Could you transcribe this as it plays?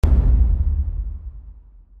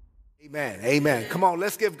Amen. Amen. Come on,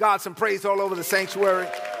 let's give God some praise all over the sanctuary.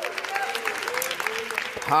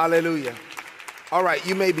 Hallelujah. All right,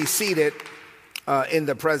 you may be seated in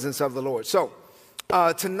the presence of the Lord. So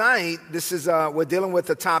tonight, this is we're dealing with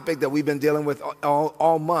a topic that we've been dealing with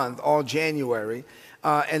all month, all January,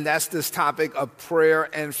 and that's this topic of prayer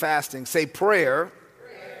and fasting. Say prayer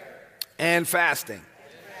and fasting.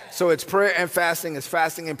 So it's prayer and fasting, it's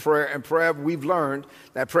fasting and prayer. And prayer, we've learned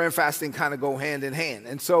that prayer and fasting kind of go hand in hand.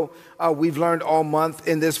 And so we've learned all month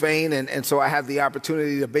in this vein. And so I have the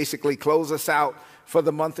opportunity to basically close us out for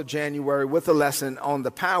the month of January with a lesson on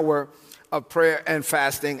the power of prayer and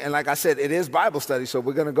fasting. And like I said, it is Bible study, so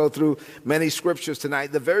we're going to go through many scriptures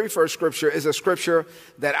tonight. The very first scripture is a scripture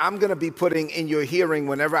that I'm going to be putting in your hearing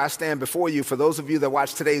whenever I stand before you. For those of you that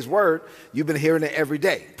watch today's word, you've been hearing it every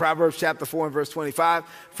day. Proverbs chapter 4 and verse 25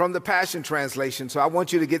 from the Passion Translation. So I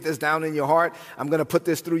want you to get this down in your heart. I'm going to put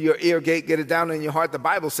this through your ear gate, get it down in your heart. The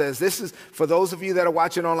Bible says, this is, for those of you that are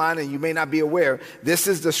watching online and you may not be aware, this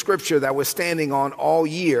is the scripture that we're standing on all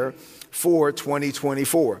year for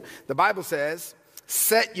 2024. The Bible says,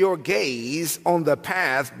 set your gaze on the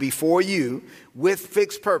path before you with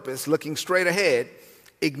fixed purpose, looking straight ahead,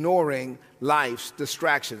 ignoring life's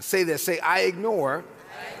distractions. Say this, say, I ignore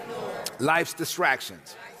life's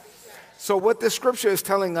distractions. So what this scripture is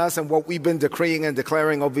telling us and what we've been decreeing and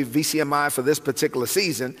declaring over VCMI for this particular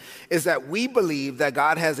season is that we believe that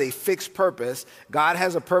God has a fixed purpose. God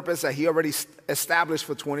has a purpose that he already established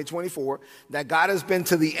for 2024, that God has been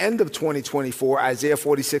to the end of 2024, Isaiah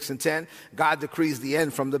 46 and 10, God decrees the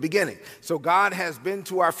end from the beginning. So God has been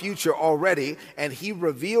to our future already, and he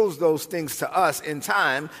reveals those things to us in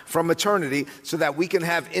time from eternity so that we can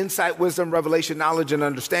have insight, wisdom, revelation, knowledge, and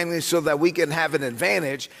understanding so that we can have an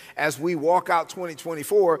advantage as we walk out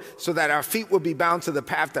 2024 so that our feet will be bound to the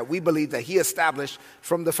path that we believe that he established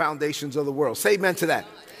from the foundations of the world. Say amen to that.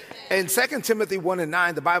 In 2 Timothy 1 and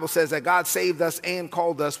 9, the Bible says that God saved us and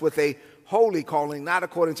called us with a holy calling, not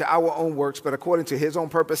according to our own works, but according to his own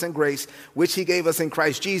purpose and grace, which he gave us in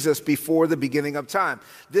Christ Jesus before the beginning of time.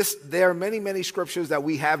 There are many, many scriptures that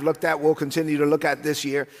we have looked at, we'll continue to look at this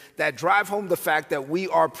year, that drive home the fact that we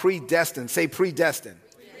are predestined. Say predestined.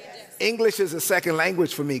 English is a second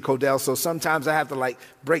language for me, Codell, so sometimes I have to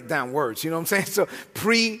break down words, you know what I'm saying? So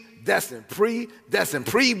predestined.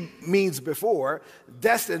 Pre means before,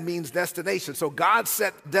 destined means destination. So God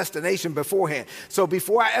set destination beforehand. So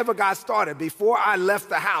before I ever got started, before I left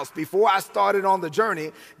the house, before I started on the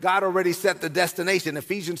journey, God already set the destination.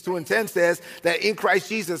 Ephesians 2 and 10 says that in Christ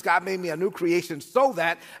Jesus, God made me a new creation so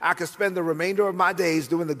that I could spend the remainder of my days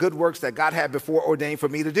doing the good works that God had before ordained for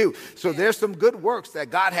me to do. So there's some good works that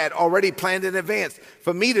God had already planned in advance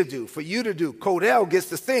for me to do, for you to do. Codell gets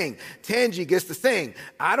to sing. Tangi gets to sing.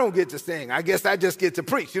 I don't get to sing. I guess I just get to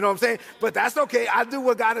preach. You know what I'm saying? But that's okay. I do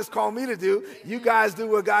what God has called me to do. You guys do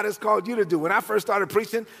what God has called you to do. When I first started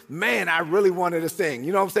preaching, man, I really wanted to sing.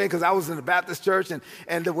 You know what I'm saying? Because I was in the Baptist church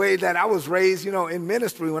and the way that I was raised, you know, in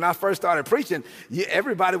ministry, when I first started preaching,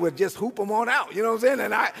 everybody would just hoop them on out. You know what I'm saying?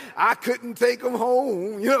 And I couldn't take them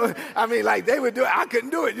home. You know, I mean, they would do it. I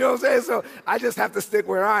couldn't do it. You know what I'm saying? So I just have to stick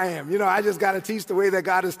where I am. You know, I just got to teach the way that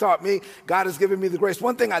God has taught me. God has given me the grace.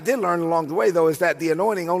 One thing I did learn along the way, though, is that the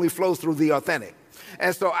anointing only flows through the authentic.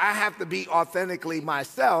 And so I have to be authentically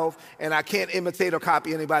myself, and I can't imitate or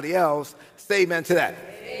copy anybody else. Say amen to that.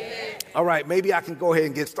 Amen. All right, maybe I can go ahead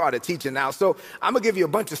and get started teaching now. So I'm going to give you a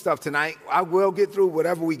bunch of stuff tonight. I will get through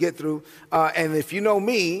whatever we get through. And if you know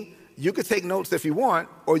me, you could take notes if you want,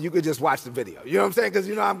 or you could just watch the video. You know what I'm saying? Because,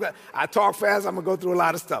 you know, I talk fast. I'm going to go through a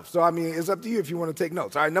lot of stuff. So, I mean, it's up to you if you want to take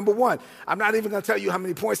notes. All right, number one, I'm not even going to tell you how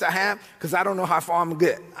many points I have because I don't know how far I'm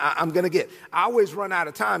going to get. I always run out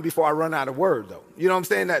of time before I run out of word, though. You know what I'm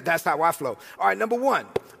saying? That's how I flow. All right, number one,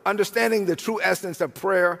 understanding the true essence of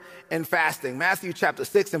prayer and fasting. Matthew chapter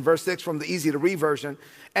 6 and verse 6 from the easy to read version.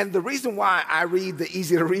 And the reason why I read the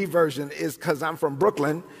easy to read version is because I'm from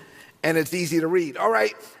Brooklyn, and it's easy to read. All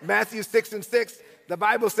right, Matthew 6 and 6, the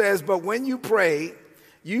Bible says, but when you pray,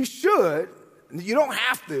 you don't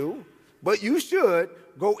have to, but you should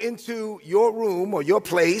go into your room or your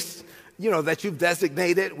place, you know, that you've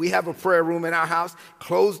designated. We have a prayer room in our house.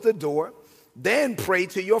 Close the door, then pray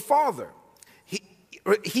to your Father.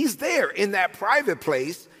 He's there in that private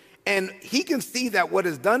place, and he can see that what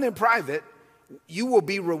is done in private, you will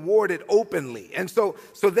be rewarded openly. And so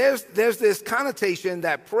there's this connotation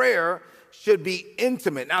that prayer should be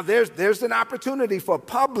intimate. Now, there's an opportunity for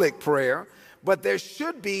public prayer, but there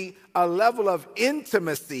should be a level of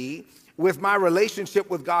intimacy with my relationship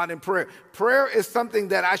with God in prayer. Prayer is something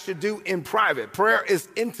that I should do in private. Prayer is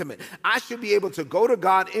intimate. I should be able to go to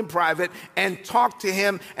God in private and talk to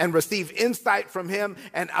him and receive insight from him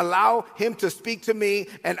and allow him to speak to me,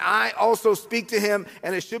 and I also speak to him,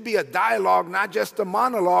 and it should be a dialogue, not just a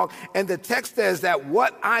monologue. And the text says that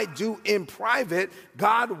what I do in private,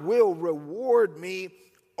 God will reward me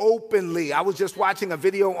openly. I was just watching a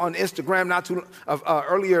video on Instagram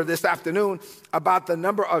earlier this afternoon about the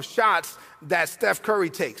number of shots that Steph Curry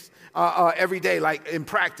takes every day, like in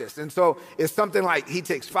practice. And so it's something like he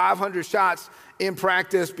takes 500 shots in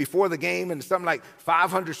practice before the game and something like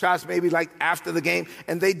 500 shots maybe like after the game.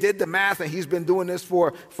 And they did the math, and he's been doing this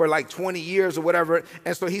for like 20 years or whatever.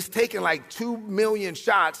 And so he's taken like 2 million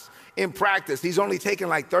shots in practice. He's only taken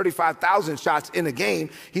like 35,000 shots in a game.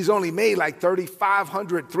 He's only made like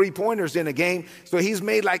 3,500 three-pointers in a game. So he's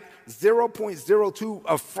made like 0.02,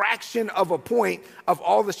 a fraction of a point of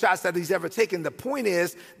all the shots that he's ever taken. The point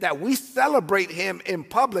is that we celebrate him in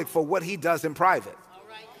public for what he does in private.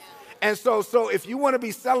 And so if you want to be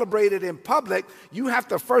celebrated in public, you have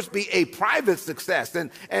to first be a private success.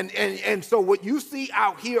 And so what you see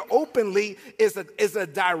out here openly is a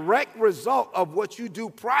direct result of what you do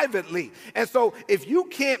privately. And so if you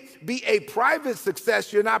can't be a private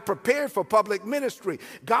success, you're not prepared for public ministry.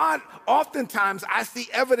 God, oftentimes I see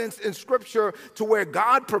evidence in Scripture to where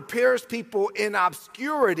God prepares people in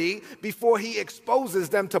obscurity before he exposes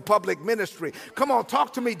them to public ministry. Come on,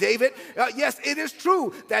 talk to me, David. Yes, it is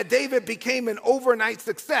true that David became an overnight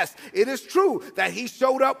success. It is true that he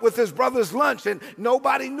showed up with his brother's lunch and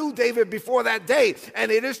nobody knew David before that day. And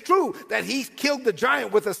it is true that he killed the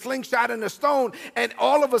giant with a slingshot and a stone, and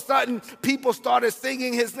all of a sudden people started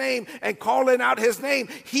singing his name and calling out his name.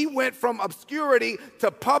 He went from obscurity to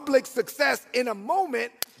public success in a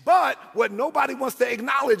moment. But what nobody wants to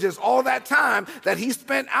acknowledge is all that time that he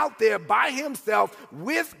spent out there by himself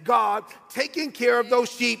with God, taking care of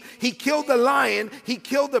those sheep. He killed the lion. He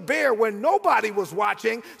killed the bear when nobody was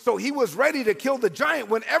watching. So he was ready to kill the giant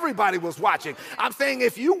when everybody was watching. I'm saying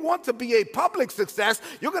if you want to be a public success,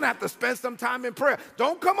 you're going to have to spend some time in prayer.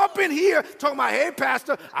 Don't come up in here talking about, hey,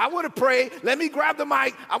 pastor, I want to pray. Let me grab the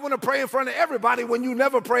mic. I want to pray in front of everybody when you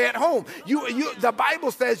never pray at home. The Bible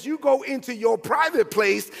says you go into your private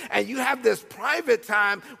place and you have this private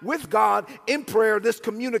time with God in prayer, this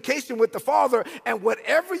communication with the Father, and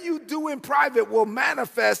whatever you do in private will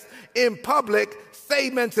manifest in public. Say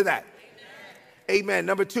amen to that. Amen.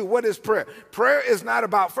 Number 2, what is prayer? Prayer is not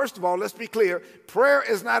about, first of all, let's be clear, prayer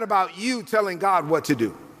is not about you telling God what to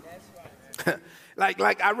do. That's right.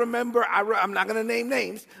 Like I remember, I'm not going to name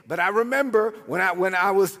names, but I remember when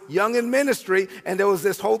I was young in ministry, and there was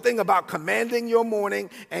this whole thing about commanding your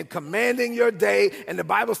morning and commanding your day, and the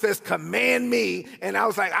Bible says, command me, and I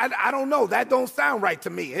was like, I don't know, that don't sound right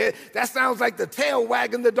to me. That sounds like the tail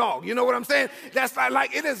wagging the dog. You know what I'm saying? That's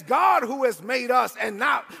like it is God who has made us and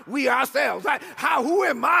not we ourselves. Like, who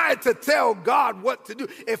am I to tell God what to do?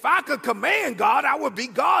 If I could command God, I would be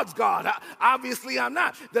God's God. Obviously, I'm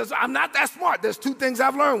not. I'm not that smart. There's 2 things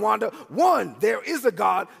I've learned, Wanda. 1, there is a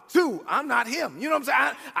God. 2, I'm not him. You know what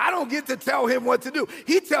I'm saying? I don't get to tell him what to do.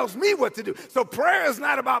 He tells me what to do. So prayer is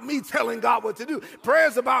not about me telling God what to do. Prayer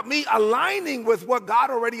is about me aligning with what God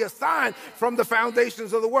already assigned from the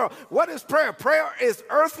foundations of the world. What is prayer? Prayer is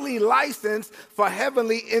earthly license for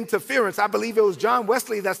heavenly interference. I believe it was John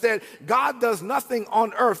Wesley that said, God does nothing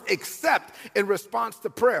on earth except in response to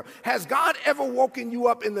prayer. Has God ever woken you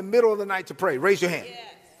up in the middle of the night to pray? Raise your hand. Yes.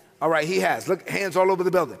 All right, he has. Look, hands all over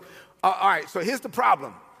the building. All right, so here's the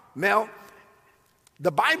problem, Mel.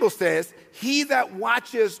 The Bible says, he that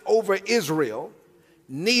watches over Israel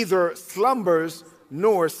neither slumbers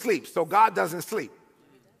nor sleeps. So God doesn't sleep.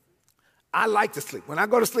 I like to sleep. When I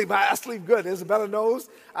go to sleep, I sleep good. Isabella knows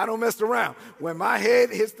I don't mess around. When my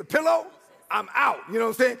head hits the pillow, I'm out. You know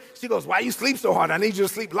what I'm saying? She goes, why you sleep so hard? I need you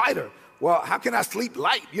to sleep lighter. Well, how can I sleep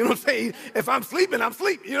light? You know what I'm saying? If I'm sleeping, I'm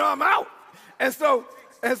sleep. You know, I'm out. And so,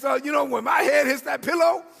 you know, when my head hits that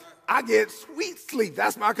pillow, I get sweet sleep.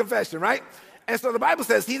 That's my confession, right? And so the Bible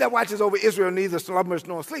says, he that watches over Israel neither slumbers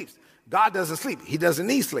nor sleeps. God doesn't sleep. He doesn't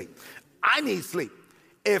need sleep. I need sleep.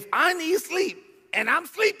 If I need sleep and I'm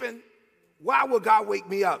sleeping, why would God wake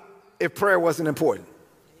me up if prayer wasn't important?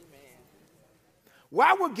 Amen.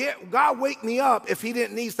 Why would God wake me up if he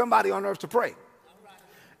didn't need somebody on earth to pray?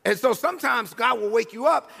 And so sometimes God will wake you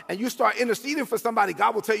up and you start interceding for somebody.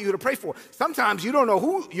 God will tell you who to pray for. Sometimes you don't know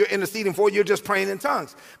who you're interceding for. You're just praying in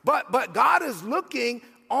tongues. But God is looking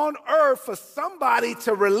on earth for somebody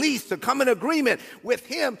to release, to come in agreement with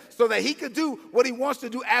him so that he could do what he wants to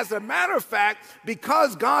do. As a matter of fact,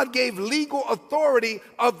 because God gave legal authority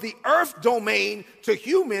of the earth domain to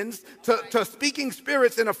humans, to speaking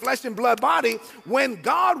spirits in a flesh and blood body, when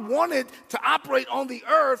God wanted to operate on the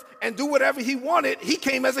earth and do whatever he wanted, he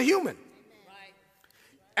came as a human.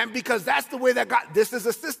 And because that's the way that this is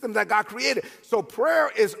a system that God created. So prayer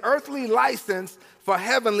is earthly license for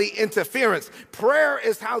heavenly interference. Prayer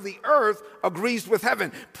is how the earth agrees with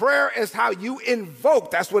heaven. Prayer is how you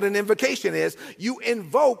invoke, that's what an invocation is. You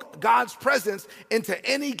invoke God's presence into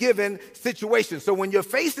any given situation. So when you're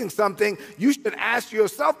facing something, you should ask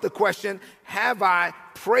yourself the question, have I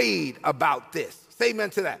prayed about this? Say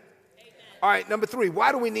amen to that. Amen. All right, number 3,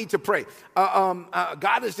 why do we need to pray?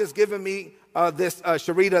 God has just given me this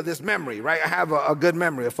Sharita, this memory, right? I have a good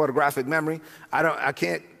memory, a photographic memory. I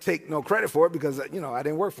can't take no credit for it because, I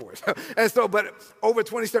didn't work for it. And so, but over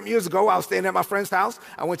 27 years ago, I was staying at my friend's house.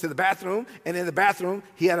 I went to the bathroom, and in the bathroom,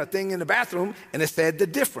 he had a thing in the bathroom, and it said the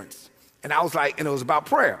difference. And I was like, and it was about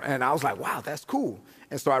prayer. And I was like, wow, that's cool.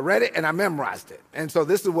 And so I read it, and I memorized it. And so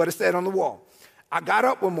this is what it said on the wall. I got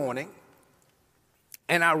up one morning,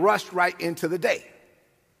 and I rushed right into the day,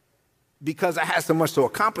 because I had so much to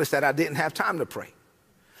accomplish that I didn't have time to pray.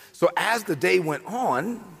 So as the day went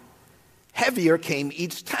on, heavier came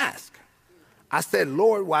each task. I said,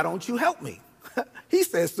 Lord, why don't you help me? He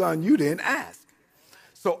said, son, you didn't ask.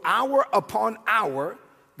 So hour upon hour,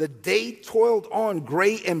 the day toiled on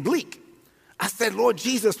gray and bleak. I said, Lord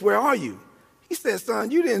Jesus, where are you? He said,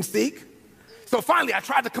 son, you didn't seek. So finally, I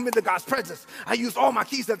tried to come into God's presence. I used all my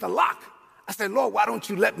keys at the lock. I said, Lord, why don't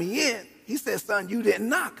you let me in? He said, son, you didn't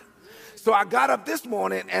knock. So I got up this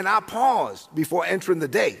morning and I paused before entering the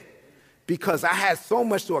day because I had so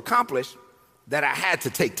much to accomplish that I had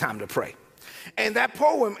to take time to pray. And that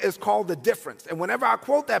poem is called The Difference. And whenever I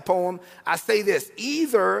quote that poem, I say this: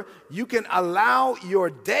 either you can allow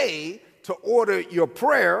your day to order your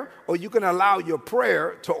prayer, or you can allow your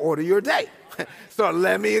prayer to order your day. So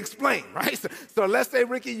let me explain, right? So let's say,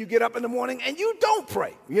 Ricky, you get up in the morning and you don't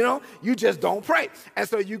pray, you just don't pray. And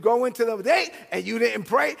so you go into the day and you didn't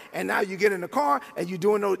pray, and now you get in the car and you're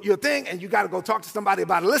doing your thing, and you got to go talk to somebody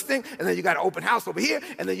about a listing, and then you got an open house over here,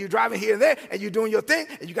 and then you're driving here and there, and you're doing your thing,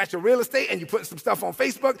 and you got your real estate, and you're putting some stuff on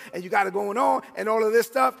Facebook, and you got it going on, and all of this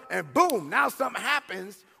stuff, and boom, now something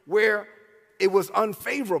happens where it was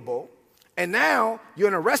unfavorable. And now you're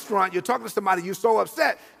in a restaurant, you're talking to somebody, you're so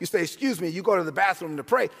upset, you say, excuse me, you go to the bathroom to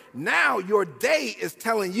pray. Now your day is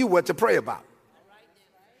telling you what to pray about.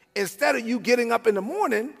 Instead of you getting up in the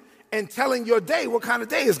morning and telling your day what kind of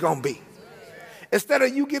day it's going to be. Instead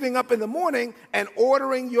of you getting up in the morning and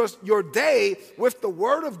ordering your day with the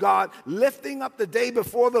word of God, lifting up the day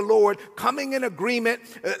before the Lord, coming in agreement,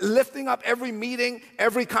 lifting up every meeting,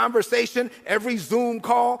 every conversation, every Zoom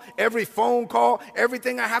call, every phone call,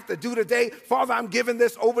 everything I have to do today. Father, I'm giving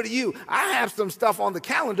this over to you. I have some stuff on the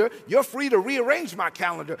calendar. You're free to rearrange my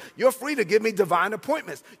calendar. You're free to give me divine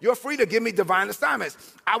appointments. You're free to give me divine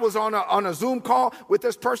assignments. I was on a Zoom call with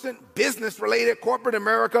this person, business related, corporate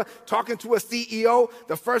America, talking to a CEO.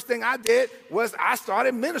 The first thing I did was I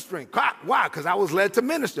started ministering. Why? Because I was led to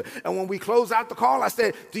minister. And when we closed out the call, I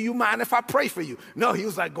said, do you mind if I pray for you? No, he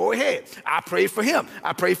was like, go ahead. I prayed for him.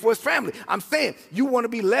 I prayed for his family. I'm saying you want to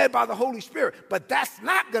be led by the Holy Spirit, but that's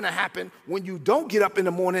not going to happen when you don't get up in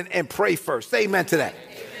the morning and pray first. Say amen to that.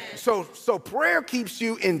 Amen. So prayer keeps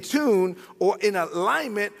you in tune or in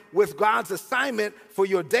alignment with God's assignment for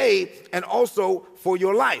your day and also for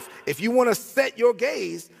your life. If you want to set your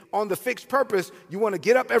gaze on the fixed purpose, you want to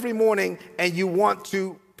get up every morning and you want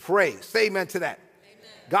to pray. Say amen to that. Amen.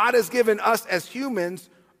 God has given us as humans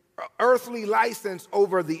earthly license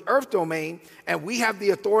over the earth domain, and we have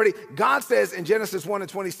the authority. God says in Genesis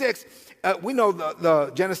 1:26, we know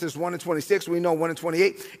the Genesis 1:26, we know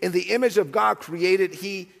 1:28, in the image of God created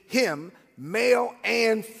he him, male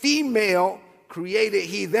and female created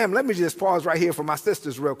he them. Let me just pause right here for my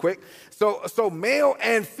sisters real quick. So male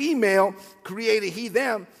and female created he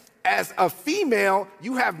them. As a female,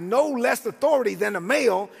 you have no less authority than a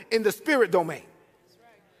male in the spirit domain.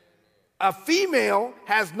 A female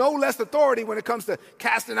has no less authority when it comes to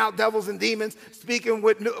casting out devils and demons, speaking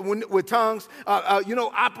with tongues,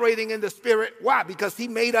 operating in the spirit. Why? Because he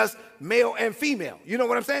made us male and female. You know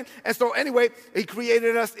what I'm saying? And so anyway, he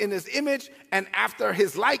created us in his image and after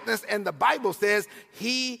his likeness. And the Bible says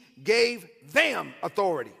he gave them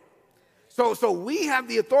authority. So we have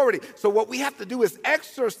the authority. So what we have to do is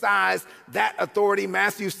exercise that authority.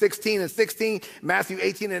 Matthew 16:16, Matthew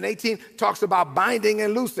 18:18 talks about binding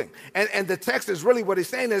and loosing. And the text is really what he's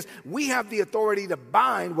saying is we have the authority to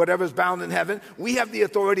bind whatever's bound in heaven. We have the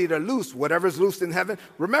authority to loose whatever's loosed in heaven.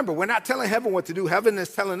 Remember, we're not telling heaven what to do. Heaven is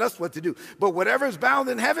telling us what to do. But whatever's bound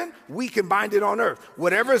in heaven, we can bind it on earth.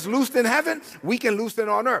 Whatever is loosed in heaven, we can loose it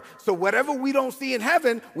on earth. So whatever we don't see in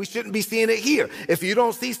heaven, we shouldn't be seeing it here. If you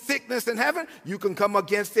don't see sickness in heaven, you can come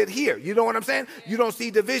against it here. You know what I'm saying? You don't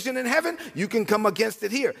see division in heaven, you can come against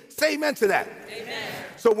it here. Say amen to that. Amen.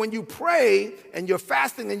 So when you pray and you're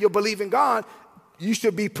fasting and you're believing God, you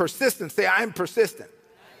should be persistent. Say, I am persistent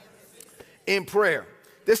in prayer.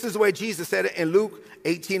 This is the way Jesus said it in Luke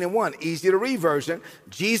 18:1, easy to read version.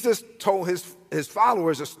 Jesus told his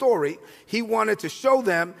followers a story. He wanted to show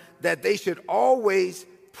them that they should always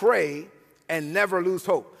pray and never lose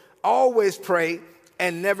hope. Always pray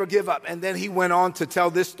and never give up. And then he went on to tell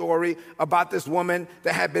this story about this woman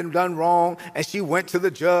that had been done wrong. And she went to the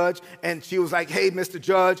judge and she was like, hey, Mr.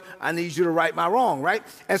 Judge, I need you to right my wrong, right?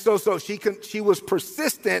 And so she was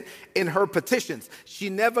persistent in her petitions. She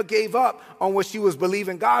never gave up on what she was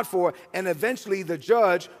believing God for. And eventually the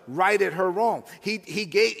judge righted her wrong.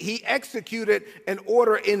 He executed an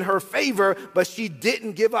order in her favor, but she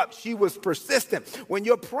didn't give up. She was persistent. When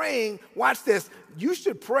you're praying, watch this, you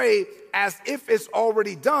should pray as if it's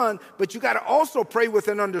already done, but you got to also pray with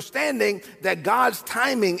an understanding that God's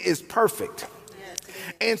timing is perfect. Yes.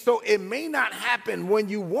 And so it may not happen when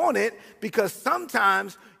you want it, because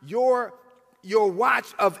sometimes your watch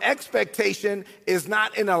of expectation is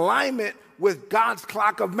not in alignment with God's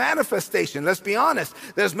clock of manifestation. Let's be honest.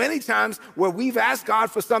 There's many times where we've asked God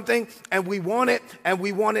for something and we want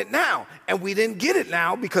it now. And we didn't get it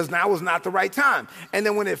now because now was not the right time. And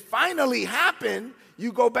then when it finally happened,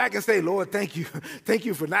 you go back and say, Lord, thank you. Thank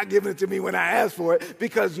you for not giving it to me when I asked for it,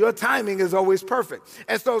 because your timing is always perfect.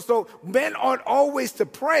 And so men aren't always to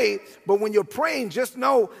pray, but when you're praying, just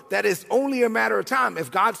know that it's only a matter of time. If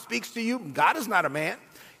God speaks to you, God is not a man.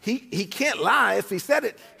 He can't lie. If he said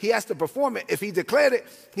it, he has to perform it. If he declared it,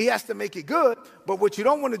 he has to make it good. But what you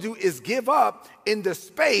don't want to do is give up in the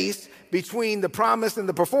space between the promise and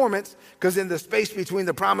the performance, because in the space between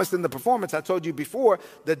the promise and the performance, I told you before,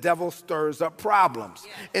 the devil stirs up problems.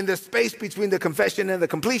 Yeah. In the space between the confession and the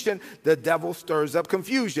completion, the devil stirs up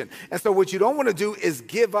confusion. And so what you don't want to do is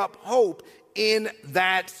give up hope in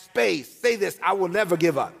that space. Say this, I will never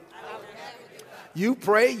give up. You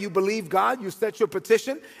pray, you believe God, you set your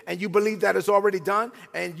petition, and you believe that it's already done,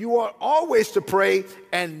 and you are always to pray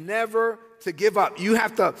and never to give up. You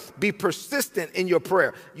have to be persistent in your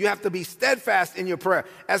prayer. You have to be steadfast in your prayer.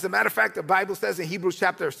 As a matter of fact, the Bible says in Hebrews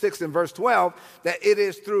chapter 6 and verse 12 that it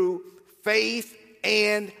is through faith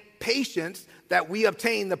and patience that we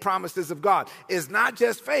obtain the promises of God. It's not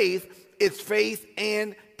just faith, it's faith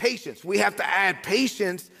and patience. We have to add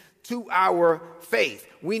patience to our faith.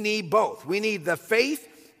 We need both. We need the faith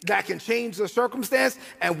that can change the circumstance,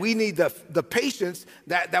 and we need the patience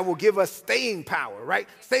that will give us staying power, right?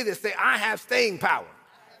 Say this, say, I have staying power.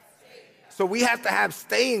 So we have to have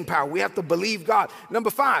staying power. We have to believe God.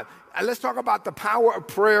 Number 5, let's talk about the power of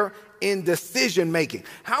prayer in decision making.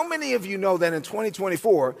 How many of you know that in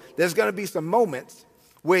 2024, there's going to be some moments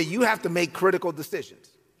where you have to make critical decisions?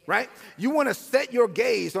 Right? You want to set your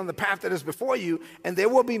gaze on the path that is before you, and there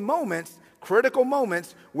will be moments, critical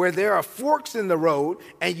moments, where there are forks in the road,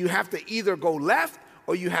 and you have to either go left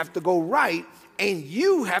or you have to go right, and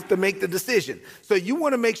you have to make the decision. So you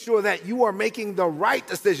want to make sure that you are making the right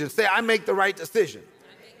decision. Say, I make the right decision.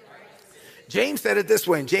 James said it this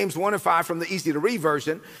way in James 1:5 from the easy to read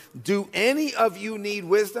version. Do any of you need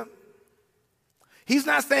wisdom? He's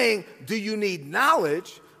not saying, do you need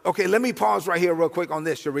knowledge? Okay, let me pause right here real quick on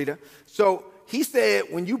this, Sharita. So he said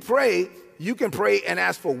when you pray, you can pray and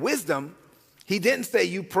ask for wisdom. He didn't say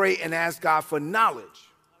you pray and ask God for knowledge.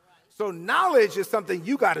 So knowledge is something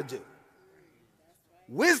you got to do.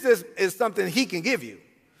 Wisdom is something he can give you.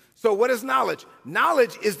 So what is knowledge?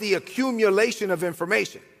 Knowledge is the accumulation of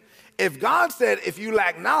information. If God said, if you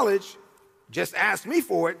lack knowledge, just ask me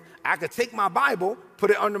for it, I could take my Bible, put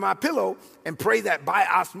it under my pillow, and pray that by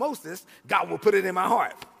osmosis, God will put it in my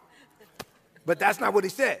heart. But that's not what he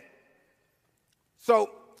said.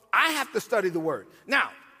 So I have to study the word.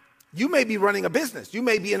 Now, you may be running a business. You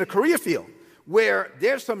may be in a career field where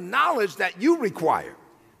there's some knowledge that you require.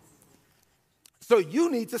 So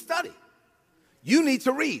you need to study. You need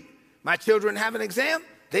to read. My children have an exam.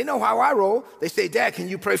 They know how I roll. They say, Dad, can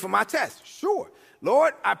you pray for my test? Sure.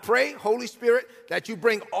 Lord, I pray, Holy Spirit, that you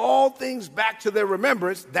bring all things back to their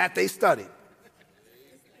remembrance that they studied.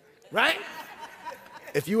 Right?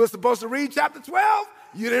 If you were supposed to read chapter 12,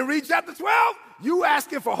 you didn't read chapter 12, you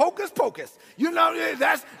asking for hocus pocus. You know,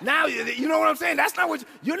 that's now, you know what I'm saying? That's not what,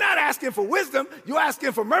 you're not asking for wisdom. You're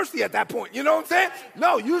asking for mercy at that point. You know what I'm saying?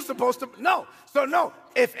 No, you're supposed to, no. So no,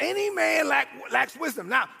 if any man lacks wisdom.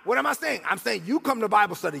 Now, what am I saying? I'm saying you come to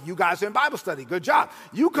Bible study. You guys are in Bible study. Good job.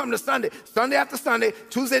 You come to Sunday after Sunday,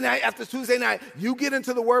 Tuesday night after Tuesday night. You get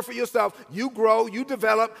into the word for yourself. You grow, you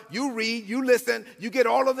develop, you read, you listen, you get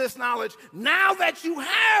all of this knowledge. Now that you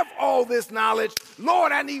have all this knowledge,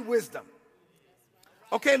 Lord, I need wisdom.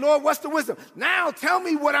 Okay, Lord, what's the wisdom? Now tell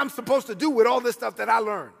me what I'm supposed to do with all this stuff that I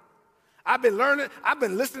learned. I've been learning. I've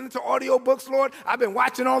been listening to audio books, Lord. I've been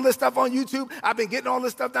watching all this stuff on YouTube. I've been getting all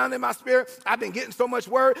this stuff down in my spirit. I've been getting so much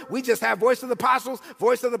word. We just have Voice of the Apostles,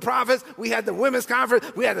 Voice of the Prophets. We had the women's conference.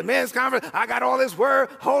 We had the men's conference. I got all this word.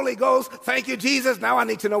 Holy Ghost. Thank you, Jesus. Now I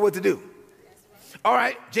need to know what to do. All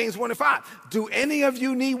right, James 1:5. Do any of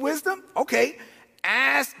you need wisdom? Okay,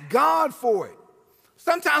 ask God for it.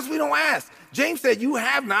 Sometimes we don't ask. James said, you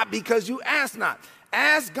have not because you ask not.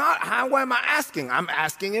 Ask God. How am I asking? I'm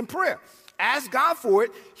asking in prayer. Ask God for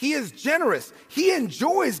it. He is generous. He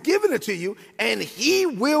enjoys giving it to you, and he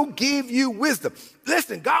will give you wisdom.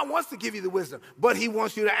 Listen, God wants to give you the wisdom, but he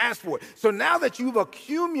wants you to ask for it. So now that you've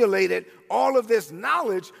accumulated all of this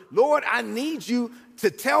knowledge, Lord, I need you to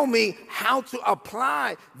tell me how to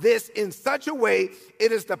apply this in such a way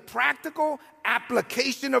it is the practical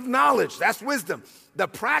application of knowledge. That's wisdom. The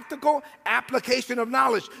practical application of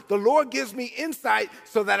knowledge. The Lord gives me insight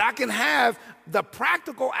so that I can have the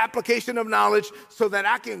practical application of knowledge so that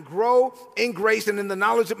I can grow in grace and in the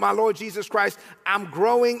knowledge of my Lord Jesus Christ. I'm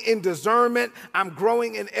growing in discernment. I'm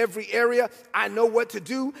growing in every area. I know what to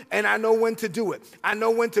do and I know when to do it. I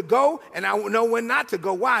know when to go and I know when not to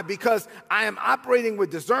go. Why? Because I am operating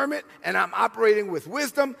with discernment and I'm operating with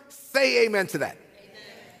wisdom. Say amen to that.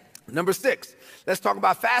 Amen. Number 6, let's talk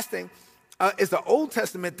about fasting. It's an Old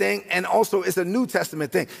Testament thing and also it's a New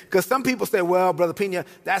Testament thing. Because some people say, well, Brother Pina,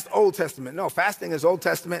 that's Old Testament. No, fasting is Old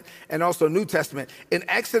Testament and also New Testament. In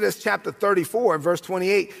Exodus chapter 34 and verse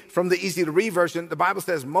 28 from the easy to read version, the Bible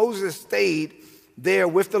says Moses stayed there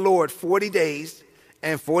with the Lord 40 days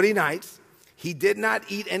and 40 nights. He did not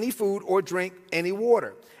eat any food or drink any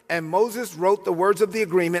water. And Moses wrote the words of the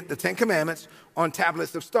agreement, the 10 Commandments, on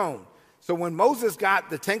tablets of stone. So when Moses got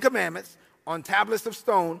the 10 Commandments on tablets of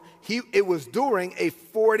stone, it was during a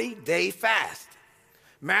 40-day fast.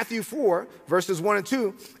 Matthew 4, verses 1 and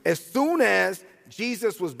 2, as soon as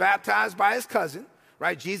Jesus was baptized by his cousin,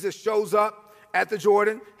 right? Jesus shows up at the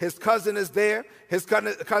Jordan. His cousin is there. His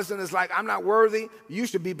cousin is like, I'm not worthy. You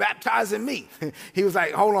should be baptizing me. He was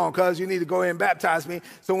like, hold on, cuz, you need to go ahead and baptize me.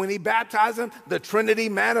 So when he baptized him, the Trinity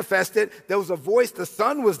manifested. There was a voice. The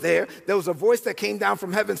Son was there. There was a voice that came down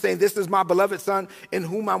from heaven saying, this is my beloved Son in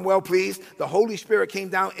whom I'm well pleased. The Holy Spirit came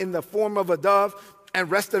down in the form of a dove and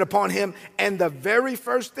rested upon him. And the very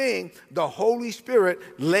first thing the Holy Spirit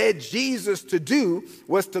led Jesus to do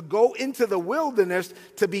was to go into the wilderness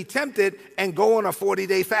to be tempted and go on a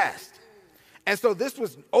 40-day fast. And so this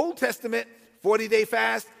was Old Testament, 40-day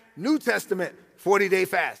fast, New Testament, 40-day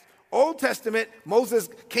fast. Old Testament, Moses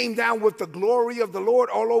came down with the glory of the Lord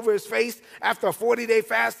all over his face. After a 40-day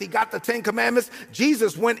fast, he got the 10 Commandments.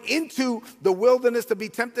 Jesus went into the wilderness to be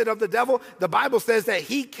tempted of the devil. The Bible says that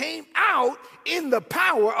he came out in the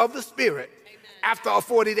power of the Spirit. After a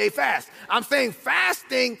 40-day fast. I'm saying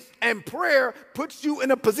fasting and prayer puts you in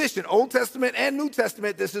a position, Old Testament and New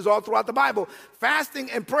Testament, this is all throughout the Bible. Fasting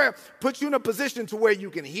and prayer puts you in a position to where you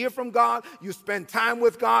can hear from God, you spend time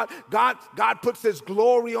with God, God puts his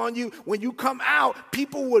glory on you. When you come out,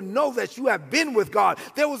 people will know that you have been with God.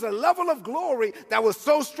 There was a level of glory that was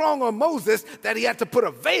so strong on Moses that he had to put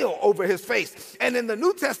a veil over his face. And in the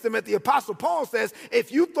New Testament, the Apostle Paul says,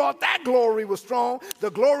 if you thought that glory was strong,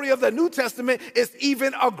 the glory of the New Testament is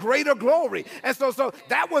even a greater glory. And so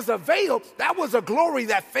that was a veil. That was a glory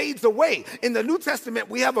that fades away. In the New Testament,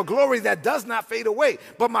 we have a glory that does not fade away.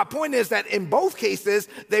 But my point is that in both cases,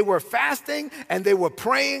 they were fasting and they were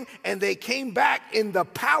praying and they came back in the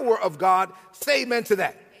power of God. Say amen to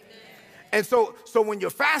that. And so when you're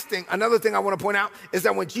fasting, another thing I want to point out is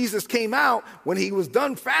that when Jesus came out, when he was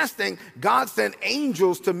done fasting, God sent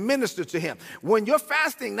angels to minister to him. When you're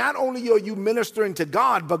fasting, not only are you ministering to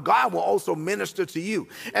God, but God will also minister to you.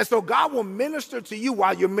 And so God will minister to you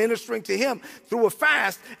while you're ministering to him through a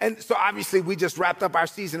fast. And so obviously we just wrapped up our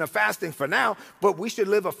season of fasting for now, but we should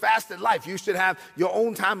live a fasted life. You should have your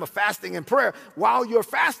own time of fasting and prayer. While you're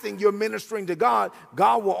fasting, you're ministering to God.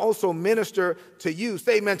 God will also minister to you.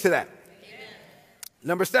 Say amen to that.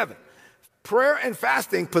 Number 7, prayer and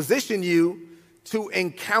fasting position you to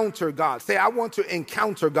encounter God. Say, I want to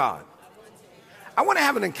encounter God. I want to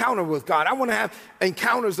have an encounter with God. I want to have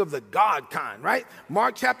encounters of the God kind, right?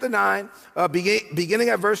 Mark chapter 9, beginning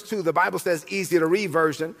at verse 2, the Bible says, easy to read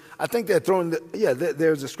version. I think they're throwing,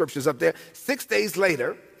 there's the scriptures up there. 6 days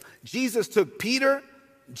later, Jesus took Peter,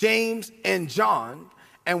 James, and John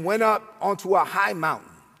and went up onto a high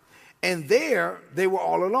mountain. And there they were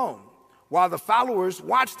all alone, while the followers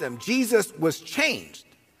watched them. Jesus was changed.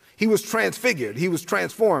 He was transfigured. He was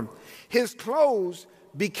transformed. His clothes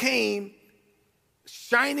became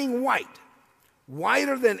shining white,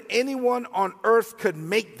 whiter than anyone on earth could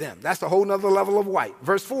make them. That's a whole nother level of white.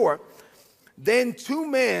 Verse 4, then 2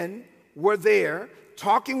 men were there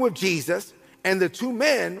talking with Jesus, and the 2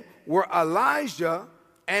 men were Elijah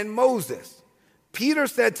and Moses. Peter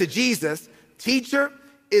said to Jesus, "Teacher,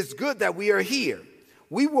 it's good that we are here.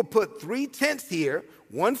 We will put 3 tents here,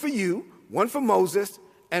 one for you, one for Moses,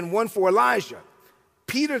 and one for Elijah."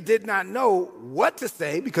 Peter did not know what to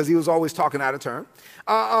say because he was always talking out of turn.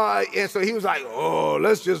 And so he was like, oh,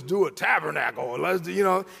 let's just do a tabernacle.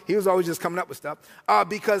 He was always just coming up with stuff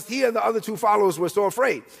because he and the other 2 followers were so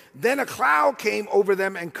afraid. Then a cloud came over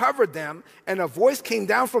them and covered them, and a voice came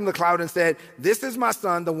down from the cloud and said, "This is my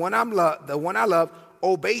son, the one I love,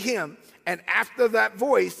 obey him." And after that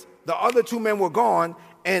voice, the other 2 men were gone,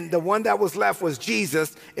 and the one that was left was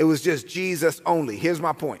Jesus. It was just Jesus only. Here's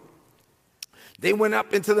my point. They went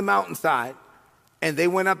up into the mountainside, and they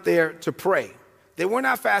went up there to pray. They were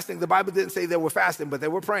not fasting. The Bible didn't say they were fasting, but they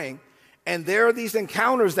were praying. And there are these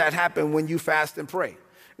encounters that happen when you fast and pray.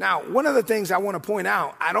 Now, one of the things I want to point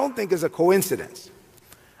out, I don't think is a coincidence,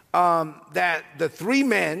 that the 3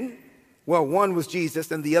 men, well, one was Jesus,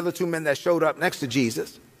 and the other 2 men that showed up next to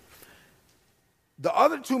Jesus, the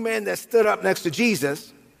other 2 men that stood up next to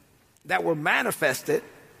Jesus that were manifested,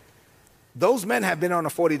 those men have been on a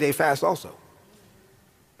 40-day fast also.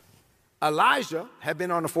 Elijah had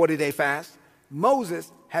been on a 40-day fast.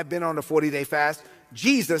 Moses had been on a 40-day fast.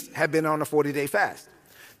 Jesus had been on a 40-day fast.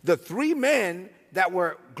 The 3 men that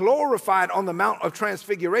were glorified on the Mount of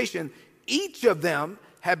Transfiguration, each of them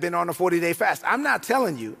had been on a 40-day fast. I'm not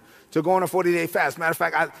telling you to go on a 40-day fast. Matter of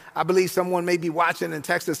fact, I believe someone may be watching in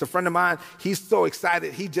Texas, a friend of mine. He's so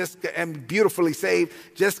excited. He just and beautifully saved,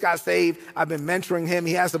 just got saved. I've been mentoring him.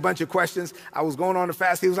 He has a bunch of questions. I was going on a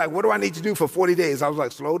fast. He was like, what do I need to do for 40 days? I was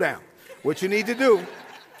like, slow down. What you need to do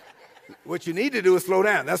is slow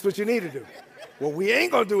down. That's what you need to do. What we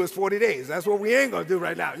ain't going to do is 40 days. That's what we ain't going to do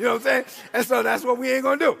right now. You know what I'm saying? And so that's what we ain't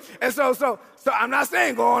going to do. And so I'm not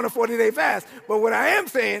saying go on a 40-day fast, but what I am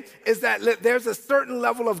saying is that there's a certain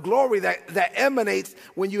level of glory that emanates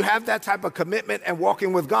when you have that type of commitment and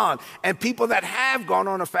walking with God. And people that have gone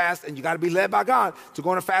on a fast, and you got to be led by God to go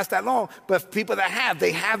on a fast that long, but people that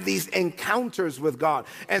they have these encounters with God.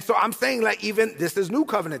 And so I'm saying, like, even this is New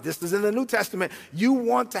Covenant. This is in the New Testament. You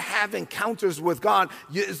want to have encounters with God.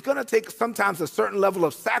 It's going to take sometimes a certain level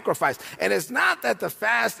of sacrifice. And it's not that the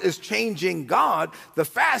fast is changing God. The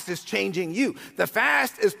fast is changing you. The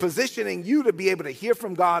fast is positioning you to be able to hear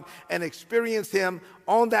from God and experience him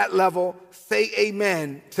on that level. Say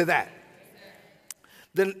amen to that.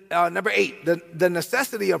 Then number 8, the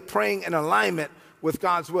necessity of praying in alignment with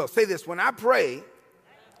God's will. Say this: when I pray,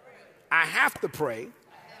 I have to pray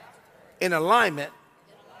in alignment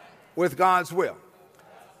with God's will.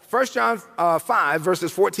 1 John 5,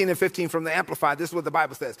 verses 14 and 15 from the Amplified, this is what the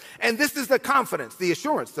Bible says. And this is the confidence, the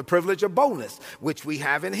assurance, the privilege of boldness, which we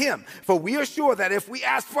have in him. For we are sure that if we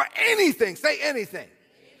ask for anything, say anything.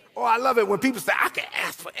 Oh, I love it when people say, I can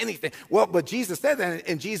ask for anything. Well, but Jesus said that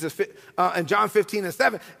in John 15 and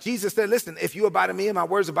 7. Jesus said, listen, if you abide in me and my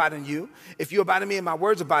words abide in you, if you abide in me and my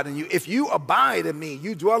words abide in you, if you abide in me,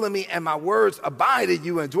 you dwell in me and my words abide in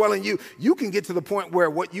you and dwell in you, you can get to the point where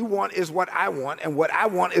what you want is what I want and what I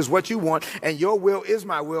want is what you want, and your will is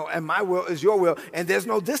my will and my will is your will, and there's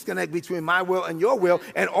no disconnect between my will and your will,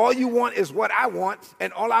 and all you want is what I want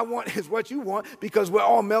and all I want is what you want, because we're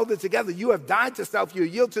all melded together. You have died to self, you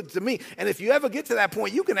yield to me. And if you ever get to that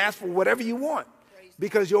point, you can ask for whatever you want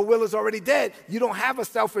because your will is already dead. You don't have a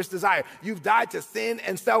selfish desire. You've died to sin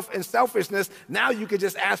and selfishness. Now you can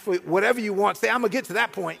just ask for whatever you want. Say, I'm going to get to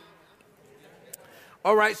that point.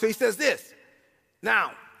 All right, so he says this.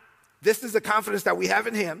 Now, this is the confidence that we have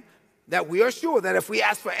in him, that we are sure that if we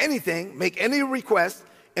ask for anything, make any request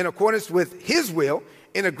in accordance with his will,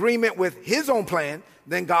 in agreement with his own plan,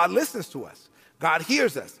 then God listens to us. God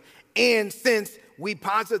hears us. And since we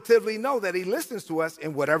positively know that he listens to us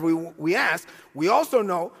in whatever we ask, we also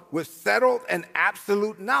know with settled and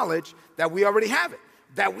absolute knowledge that we already have it,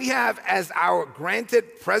 that we have as our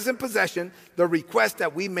granted present possession the request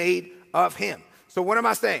that we made of him. So what am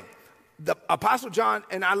I saying? The Apostle John,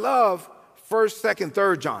 and I love 1st, 2nd,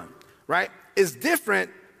 3rd John, right? is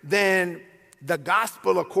different than the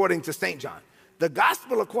gospel according to St. John. The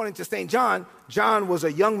gospel according to St. John, John was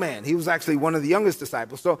a young man. He was actually one of the youngest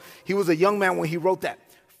disciples. So he was a young man when he wrote that.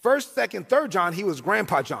 1st, 2nd, 3rd John, he was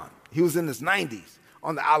Grandpa John. He was in his 90s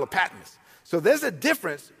on the Isle of Patmos. So there's a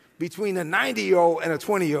difference between a 90-year-old and a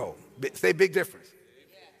 20-year-old. Say big difference.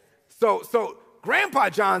 So Grandpa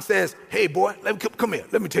John says, hey, boy, come here.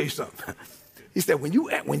 Let me tell you something. He said, when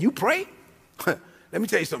you pray, let me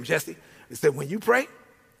tell you something, Jesse. He said, when you pray,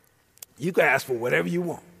 you can ask for whatever you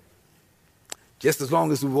want, just as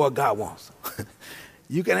long as it's what God wants.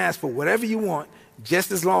 You can ask for whatever you want,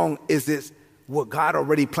 just as long as it's what God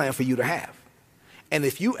already planned for you to have. And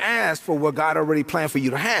if you ask for what God already planned for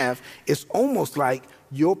you to have, it's almost like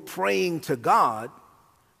you're praying to God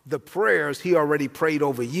the prayers he already prayed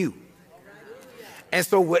over you. And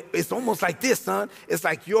so it's almost like this, son. It's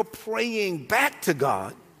like you're praying back to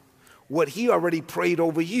God what he already prayed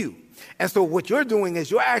over you. And so what you're doing is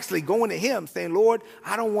you're actually going to him saying, Lord,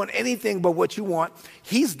 I don't want anything but what you want.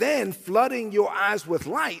 He's then flooding your eyes with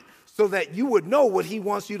light so that you would know what he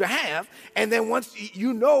wants you to have. And then once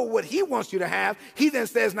you know what he wants you to have, he then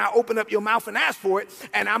says, now open up your mouth and ask for it.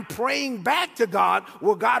 And I'm praying back to God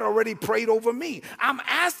what God already prayed over me. I'm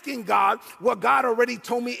asking God what God already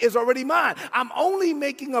told me is already mine. I'm only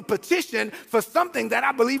making a petition for something that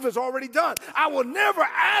I believe is already done. I will never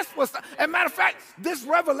ask for something. As a matter of fact, this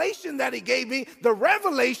revelation that he gave me, the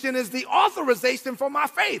revelation is the authorization for my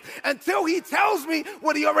faith. Until he tells me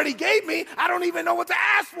what he already gave me, I don't even know what to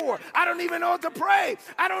ask for. I don't even know what to pray.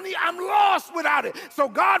 I'm lost without it. So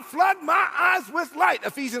God flood my eyes with light.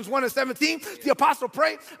 Ephesians 1:17, the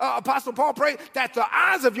Apostle Paul prayed that the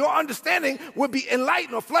eyes of your understanding would be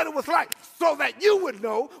enlightened or flooded with light so that you would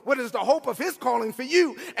know what is the hope of his calling for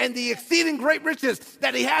you and the exceeding great riches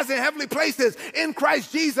that he has in heavenly places in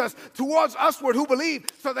Christ Jesus towards usward who believe,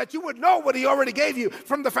 so that you would know what he already gave you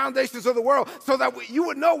from the foundations of the world, so that you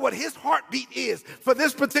would know what his heartbeat is for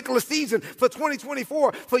this particular season, for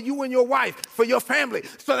 2024, for you and your wife, for your family,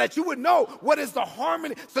 so that you would know what is the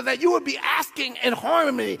harmony, so that you would be asking in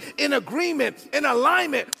harmony, in agreement, in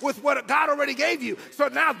alignment with what God already gave you. So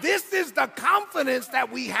now this is the confidence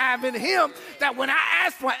that we have in him, that when I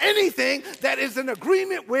ask for anything that is in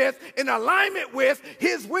agreement with, in alignment with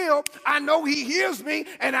his will, I know he hears me,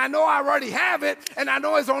 and I know I already have it, and I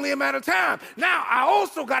know it's only a matter of time. Now, I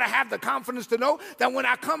also got to have the confidence to know that when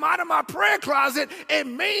I come out of my prayer closet, it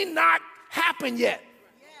may not happen yet.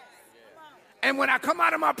 And when I come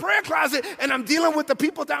out of my prayer closet and I'm dealing with the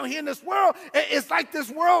people down here in this world, it's like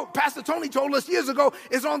this world, Pastor Tony told us years ago,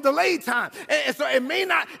 is on delayed time. And so it may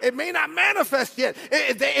not manifest yet.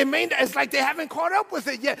 It's like they haven't caught up with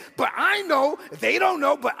it yet. But I know, they don't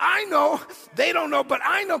know, but I know, they don't know, but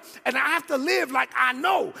I know. And I have to live like I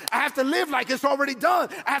know. I have to live like it's already done.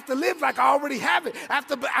 I have to live like I already have it.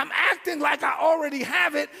 I'm acting like I already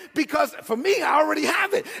have it because for me, I already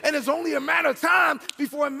have it. And it's only a matter of time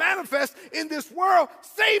before it manifests in this world.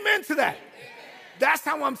 Say amen to that. That's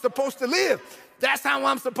how I'm supposed to live. That's how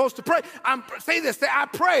I'm supposed to pray. I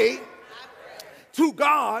pray to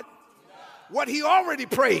God what he already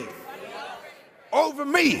prayed over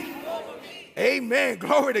me. Amen.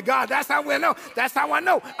 Glory to God. That's how we know. That's how I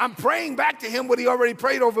know. I'm praying back to him what he already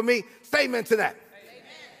prayed over me. Say amen to that. Amen.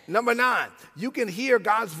 Number 9, you can hear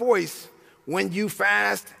God's voice when you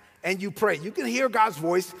fast and you pray. You can hear God's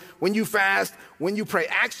voice when you fast, when you pray.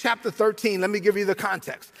 Acts chapter 13, let me give you the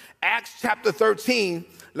context. Acts chapter 13,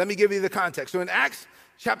 let me give you the context. So in Acts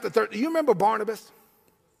chapter 13, you remember Barnabas?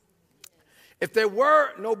 If there were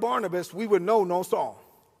no Barnabas, we would know no Saul.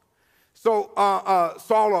 So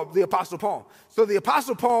Saul, the Apostle Paul. So the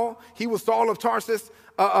Apostle Paul, he was Saul of Tarsus.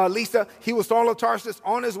 Lisa, he was Saul of Tarsus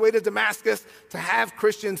on his way to Damascus to have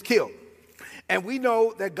Christians killed. And we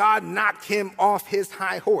know that God knocked him off his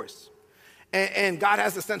high horse. And God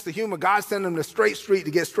has a sense of humor. God sent him to straight street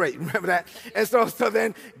to get straight. Remember that? And so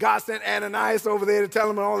then God sent Ananias over there to tell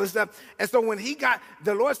him all this stuff. And so when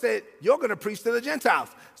the Lord said, you're going to preach to the Gentiles.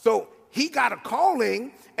 So he got a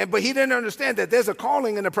calling, but he didn't understand that there's a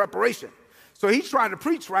calling in the preparation. So he tried to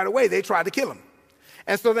preach right away. They tried to kill him.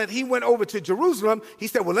 And so then he went over to Jerusalem. He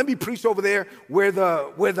said, well, let me preach over there where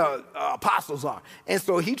the apostles are. And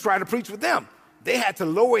so he tried to preach with them. They had to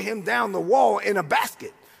lower him down the wall in a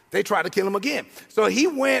basket. They tried to kill him again. So he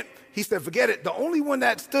went, he said, forget it. The only one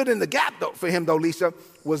that stood in the gap for him, though, Lisa,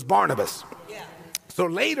 was Barnabas. Yeah. So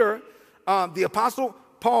later, the Apostle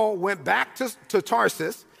Paul went back to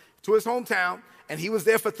Tarsus, to his hometown, and he was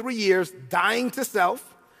there for 3 years, dying to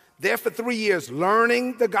self, there for 3 years,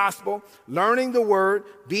 learning the gospel, learning the word,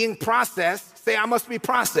 being processed. Say, I must be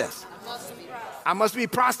processed. I must be processed. I must be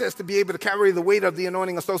processed to be able to carry the weight of the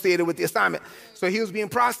anointing associated with the assignment. So he was being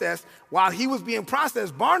processed. While he was being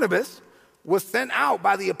processed, Barnabas was sent out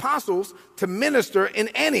by the apostles to minister in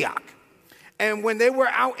Antioch. And when they were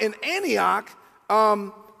out in Antioch,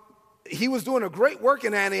 he was doing a great work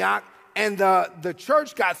in Antioch, and the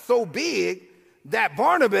church got so big that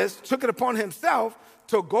Barnabas took it upon himself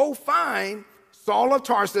to go find Saul of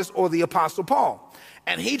Tarsus, or the Apostle Paul.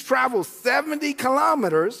 And he traveled 70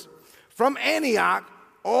 kilometers from Antioch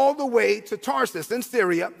all the way to Tarsus in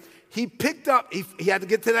Syria. He picked up, he had to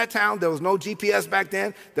get to that town. There was no GPS back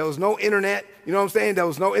then. There was no internet. You know what I'm saying? There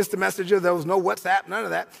was no Instant Messenger. There was no WhatsApp, none of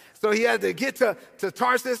that. So he had to get to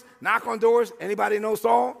Tarsus, knock on doors. Anybody know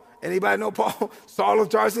Saul? Anybody know Paul? Saul of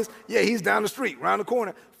Tarsus? Yeah, he's down the street, around the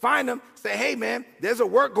corner. Find him, say, hey, man, there's a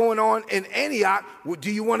work going on in Antioch. Do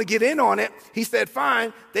you want to get in on it? He said,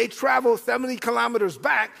 fine. They travel 70 kilometers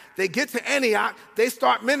back. They get to Antioch. They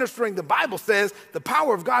start ministering. The Bible says the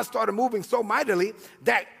power of God started moving so mightily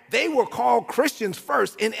that they were called Christians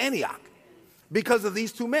first in Antioch because of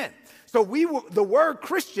these two men. So the word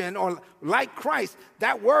Christian, or like Christ,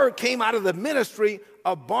 that word came out of the ministry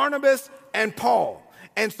of Barnabas and Paul.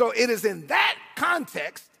 And so it is in that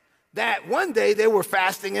context that one day they were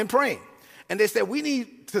fasting and praying. And they said, we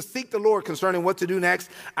need to seek the Lord concerning what to do next.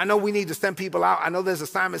 I know we need to send people out. I know there's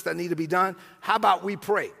assignments that need to be done. How about we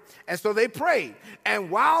pray? And so they prayed. And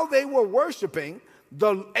while they were worshiping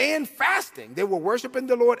and fasting, they were worshiping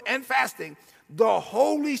the Lord and fasting, the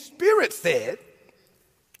Holy Spirit said,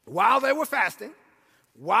 while they were fasting,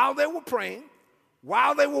 while they were praying,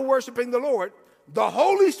 while they were worshiping the Lord, the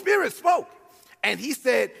Holy Spirit spoke. And he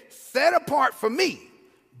said, set apart for me,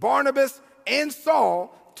 Barnabas and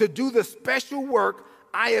Saul, to do the special work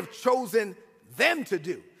I have chosen them to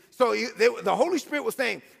do. So the Holy Spirit was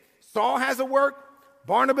saying, Saul has a work,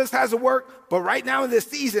 Barnabas has a work, but right now in this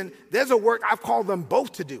season, there's a work I've called them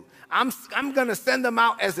both to do. I'm going to send them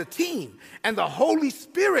out as a team. And the Holy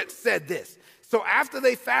Spirit said this. So after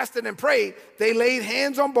they fasted and prayed, they laid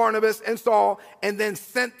hands on Barnabas and Saul and then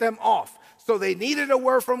sent them off. So they needed a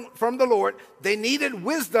word from the Lord. They needed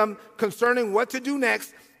wisdom concerning what to do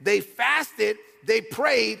next. They fasted, they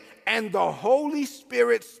prayed, and the Holy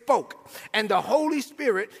Spirit spoke. And the Holy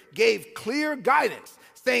Spirit gave clear guidance,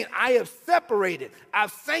 saying, I have separated,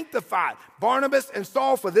 I've sanctified Barnabas and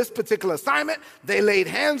Saul for this particular assignment. They laid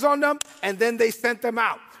hands on them, and then they sent them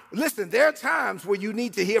out. Listen, there are times where you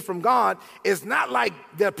need to hear from God. It's not like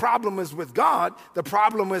the problem is with God. The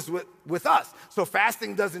problem is with us. So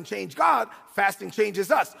fasting doesn't change God. Fasting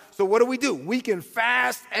changes us. So what do? We can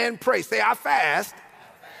fast and pray. Say, I fast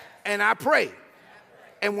and I pray.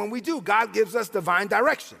 And when we do, God gives us divine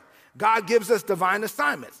direction. God gives us divine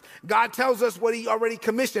assignments. God tells us what he already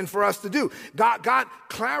commissioned for us to do. God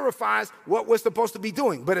clarifies what we're supposed to be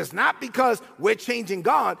doing. But it's not because we're changing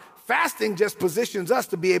God. Fasting just positions us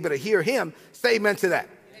to be able to hear him. Say amen to that.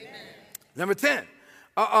 Amen. Number 10,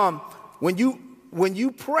 when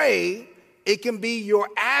you pray, it can be your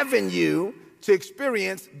avenue to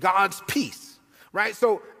experience God's peace, right?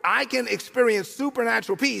 So I can experience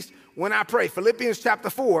supernatural peace when I pray. Philippians chapter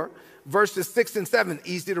 4, verses 6 and 7,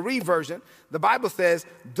 easy to read version. The Bible says,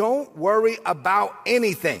 don't worry about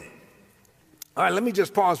anything. All right, let me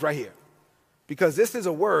just pause right here, because this is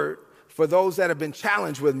a word for those that have been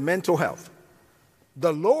challenged with mental health.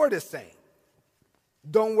 The Lord is saying,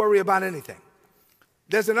 don't worry about anything.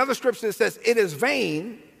 There's another scripture that says, it is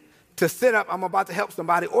vain to sit up. I'm about to help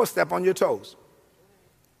somebody, or step on your toes.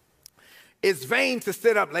 It's vain to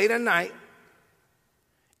sit up late at night,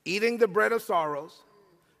 eating the bread of sorrows.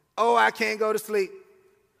 Oh, I can't go to sleep.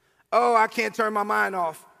 Oh, I can't turn my mind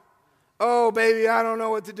off. Oh, baby, I don't know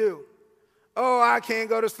what to do. Oh, I can't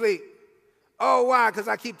go to sleep. Oh, why? Because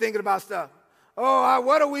I keep thinking about stuff. Oh,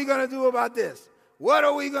 what are we going to do about this? What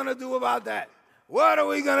are we going to do about that? What are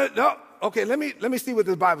we going to do? No. Okay, let me see what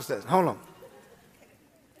this Bible says. Hold on.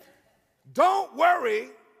 Don't worry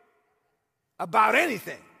about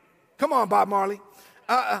anything. Come on, Bob Marley.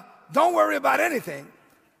 Don't worry about anything,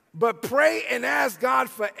 but pray and ask God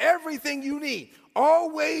for everything you need.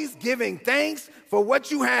 Always giving thanks for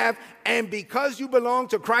what you have, and because you belong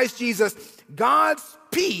to Christ Jesus, God's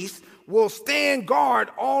peace will stand guard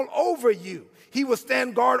all over you. He will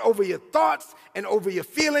stand guard over your thoughts and over your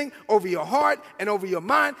feeling, over your heart and over your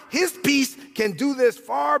mind. His peace can do this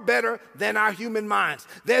far better than our human minds.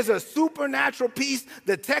 There's a supernatural peace.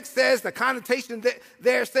 The text says, the connotation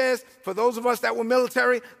there says, for those of us that were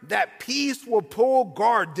military, that peace will pull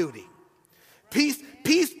guard duty.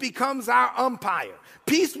 Peace becomes our umpire.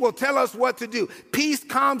 Peace will tell us what to do. Peace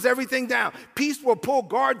calms everything down. Peace will pull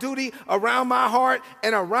guard duty around my heart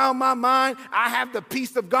and around my mind. I have the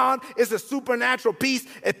peace of God. It's a supernatural peace.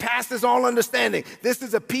 It passes all understanding. This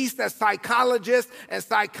is a peace that psychologists and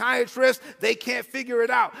psychiatrists, they can't figure it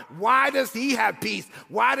out. Why does he have peace?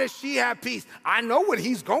 Why does she have peace? I know what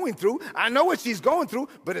he's going through. I know what she's going through,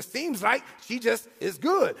 but it seems like she just is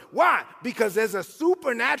good. Why? Because there's a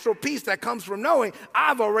supernatural peace that comes from knowing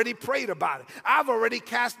I've already prayed about it. I've already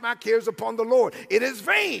cast my cares upon the Lord. It is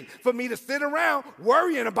vain for me to sit around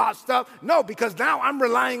worrying about stuff. No, because now I'm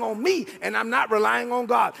relying on me and I'm not relying on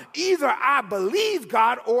God. Either I believe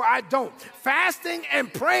God or I don't. Fasting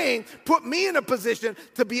and praying put me in a position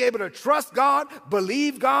to be able to trust God,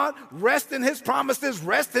 believe God, rest in his promises,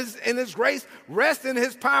 rest in his grace, rest in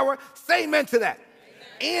his power. Say amen to that.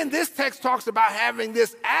 And this text talks about having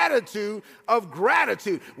this attitude of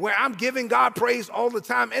gratitude where I'm giving God praise all the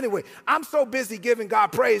time anyway. I'm so busy giving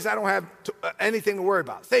God praise, I don't have anything to worry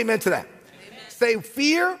about. Say amen to that. Amen. Say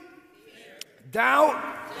fear, doubt,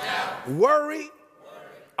 worry,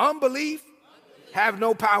 unbelief have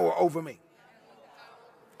no power over me.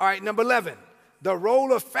 All right, number 11, the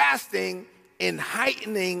role of fasting in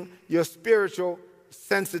heightening your spiritual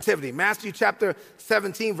sensitivity. Matthew chapter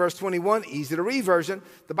 17, verse 21, easy to read version.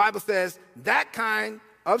 The Bible says that kind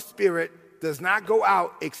of spirit does not go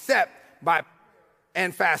out except by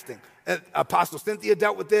and fasting. Apostle Cynthia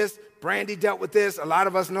dealt with this. Brandy dealt with this. A lot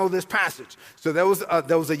of us know this passage. So there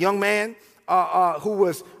was a young man who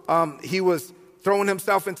was throwing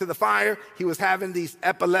himself into the fire. He was having these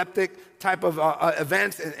epileptic type of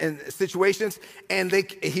events and situations. And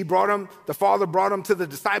the father brought him to the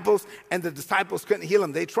disciples, and the disciples couldn't heal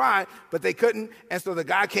him. They tried, but they couldn't. And so the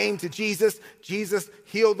guy came to Jesus. Jesus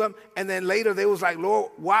healed them. And then later they was like,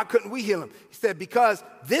 Lord, why couldn't we heal him? He said, because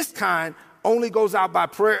this kind only goes out by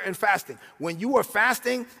prayer and fasting. When you are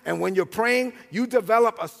fasting and when you're praying, you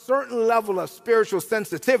develop a certain level of spiritual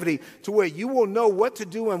sensitivity to where you will know what to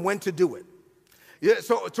do and when to do it. Yeah,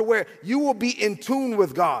 so to where you will be in tune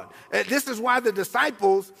with God. And this is why the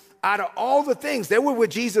disciples, out of all the things, they were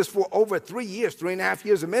with Jesus for over 3 years, 3.5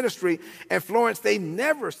 years of ministry. And Florence, they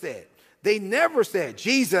never said,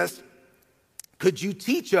 Jesus, could you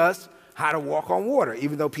teach us how to walk on water,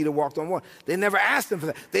 even though Peter walked on water? They never asked him for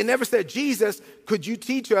that. They never said, Jesus, could you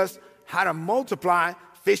teach us how to multiply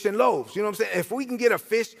fish and loaves? You know what I'm saying? If we can get a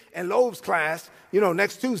fish and loaves class,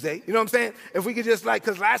 next Tuesday, you know what I'm saying? If we could just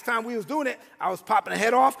because last time we was doing it, I was popping a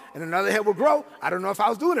head off and another head would grow. I don't know if I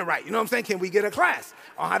was doing it right. You know what I'm saying? Can we get a class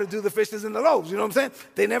on how to do the fishes and the loaves? You know what I'm saying?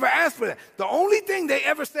 They never asked for that. The only thing they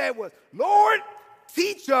ever said was, Lord,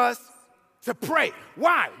 teach us to pray.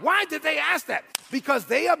 Why? Why did they ask that? Because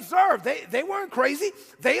they observed, they weren't crazy.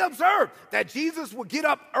 They observed that Jesus would get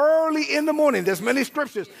up early in the morning. There's many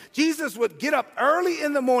scriptures. Jesus would get up early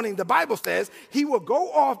in the morning. The Bible says he would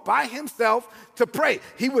go off by himself to pray.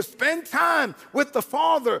 He would spend time with the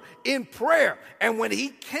Father in prayer. And when he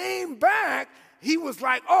came back, he was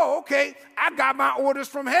like, oh, okay, I got my orders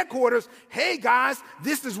from headquarters. Hey, guys,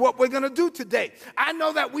 this is what we're going to do today. I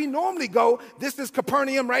know that we normally go, this is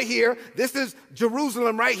Capernaum right here. This is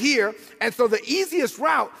Jerusalem right here. And so the easiest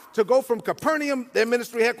route to go from Capernaum, their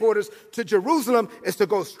ministry headquarters, to Jerusalem is to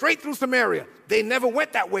go straight through Samaria. They never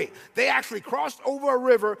went that way. They actually crossed over a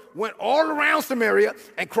river, went all around Samaria,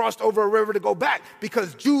 and crossed over a river to go back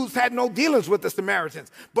because Jews had no dealings with the Samaritans.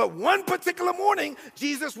 But one particular morning,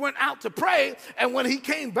 Jesus went out to pray. And when he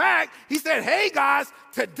came back, he said, hey, guys,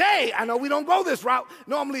 today, I know we don't go this route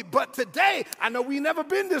normally, but today, I know we've never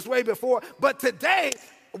been this way before, but today,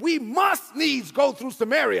 we must needs go through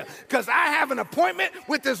Samaria because I have an appointment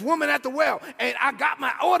with this woman at the well, and I got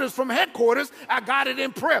my orders from headquarters. I got it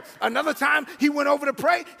in prayer. Another time, he went over to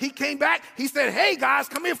pray. He came back. He said, hey, guys,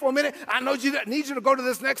 come here for a minute. I need you to go to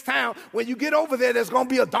this next town. When you get over there, there's going to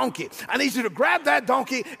be a donkey. I need you to grab that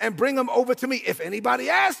donkey and bring him over to me. If anybody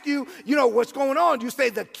asks you, what's going on, you say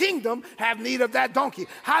the kingdom have need of that donkey.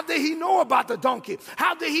 How did he know about the donkey?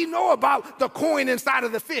 How did he know about the coin inside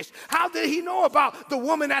of the fish? How did he know about the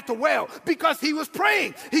woman at the well? Because he was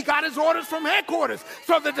praying. He got his orders from headquarters.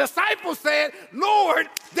 So the disciples said, Lord,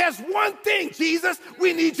 there's one thing, Jesus,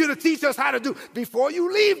 we need you to teach us how to do. Before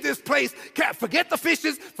you leave this place, forget the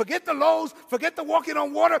fishes, forget the loaves, forget the walking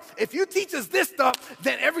on water. If you teach us this stuff,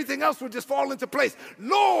 then everything else will just fall into place.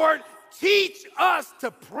 Lord, teach us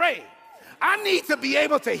to pray. I need to be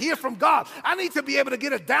able to hear from God. I need to be able to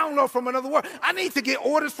get a download from another word. I need to get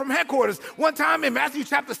orders from headquarters. One time in Matthew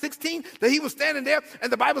chapter 16, that he was standing there,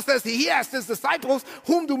 and the Bible says he asked his disciples,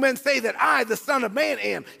 whom do men say that I, the Son of Man,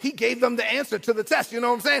 am? He gave them the answer to the test. You know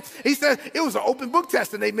what I'm saying? He said, it was an open book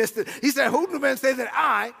test, and they missed it. He said, who do men say that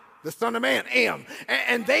I, The Son of Man, am.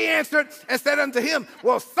 And they answered and said unto him,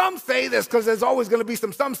 well, some say this, because there's always going to be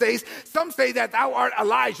some says. Some say that thou art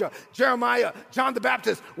Elijah, Jeremiah, John the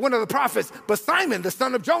Baptist, one of the prophets. But Simon, the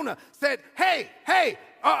son of Jonah, said, hey,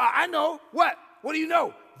 I know. What? What do you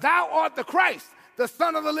know? Thou art the Christ, the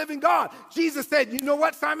Son of the living God. Jesus said, you know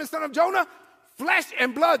what, Simon, son of Jonah? Flesh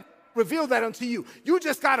and blood revealed that unto you. You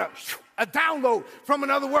just got a download from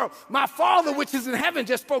another world. My Father, which is in heaven,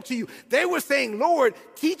 just spoke to you. They were saying, Lord,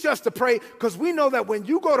 teach us to pray, because we know that when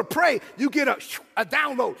you go to pray, you get a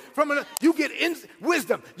download from you get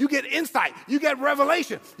wisdom, you get insight, you get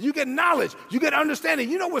revelation, you get knowledge, you get understanding.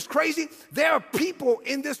 You know what's crazy? There are people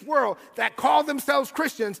in this world that call themselves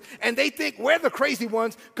Christians, and they think we're the crazy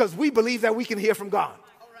ones because we believe that we can hear from God.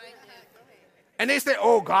 And they say,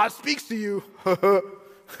 oh, God speaks to you.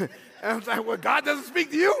 And I'm like, well, God doesn't speak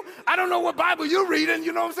to you? I don't know what Bible you're reading,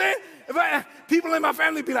 you know what I'm saying? People in my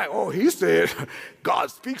family be like, oh, he said God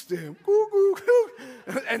speaks to him.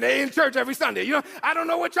 And they in church every Sunday. You know, I don't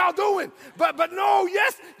know what y'all doing. But no,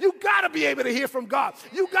 yes, you got to be able to hear from God.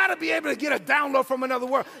 You got to be able to get a download from another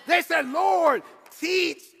world. They said, Lord,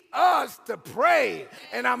 teach us to pray.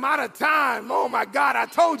 And I'm out of time. Oh, my God, I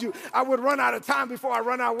told you I would run out of time before I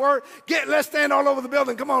run out of word. Let's stand all over the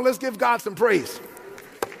building. Come on, let's give God some praise.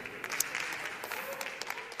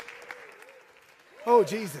 Oh,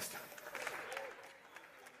 Jesus.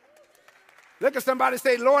 Look at somebody,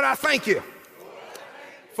 say, Lord, I thank you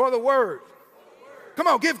for the word. Come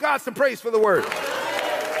on, give God some praise for the word.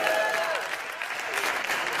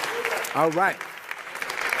 All right.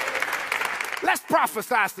 Let's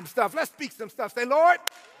prophesy some stuff. Let's speak some stuff. Say, Lord,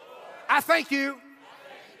 I thank you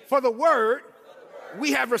for the word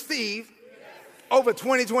we have received over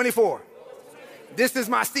 2024. This is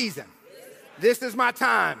my season. This is my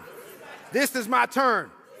time. This is my turn.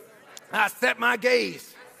 I set my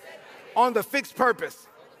gaze on the fixed purpose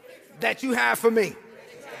that you have for me.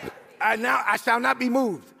 I shall not be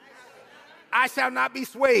moved. I shall not be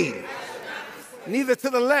swayed. Neither to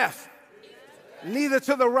the left, neither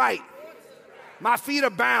to the right. My feet are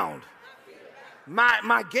bound.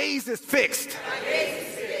 My gaze is fixed.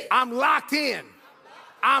 I'm locked in.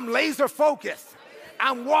 I'm laser focused.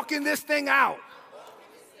 I'm walking this thing out.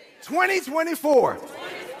 2024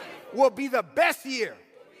 will be the best year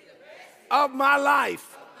of my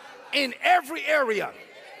life in every area,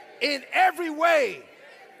 in every way,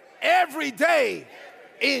 every day,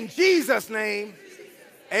 in Jesus' name.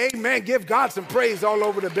 Amen. Give God some praise all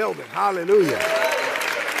over the building. Hallelujah.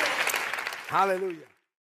 Hallelujah.